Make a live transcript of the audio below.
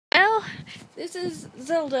Well, this is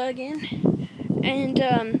Zelda again, and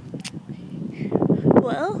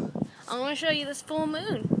well, I want to show you this full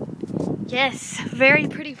moon. Yes, very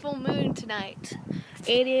pretty full moon tonight.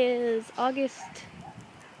 It is August,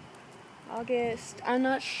 I'm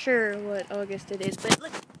not sure what August it is, but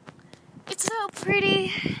look, it's so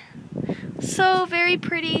pretty, so very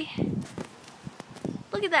pretty.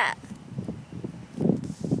 Look at that.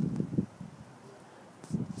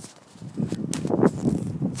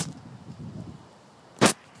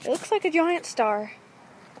 It looks like a giant star,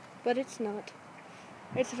 but it's not.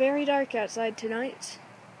 It's very dark outside tonight.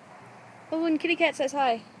 Oh, and Kitty Cat says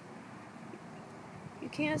hi. You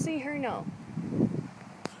can't see her, no.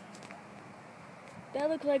 That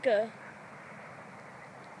looked like an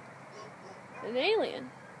alien.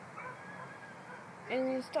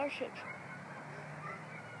 Alien starship.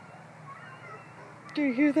 Do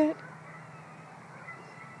you hear that?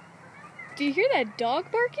 Do you hear that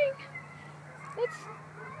dog barking?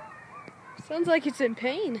 Sounds like it's in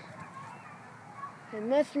pain. It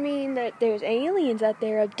must mean that there's aliens out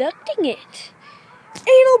there abducting it.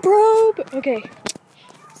 Anal probe! Okay,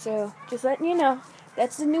 so just letting you know,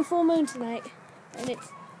 that's the new full moon tonight. And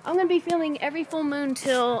I'm going to be filming every full moon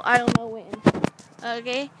till I don't know when.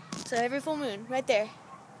 Okay, so every full moon, right there.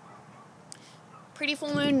 Pretty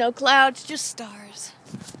full moon, no clouds, just stars.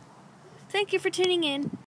 Thank you for tuning in.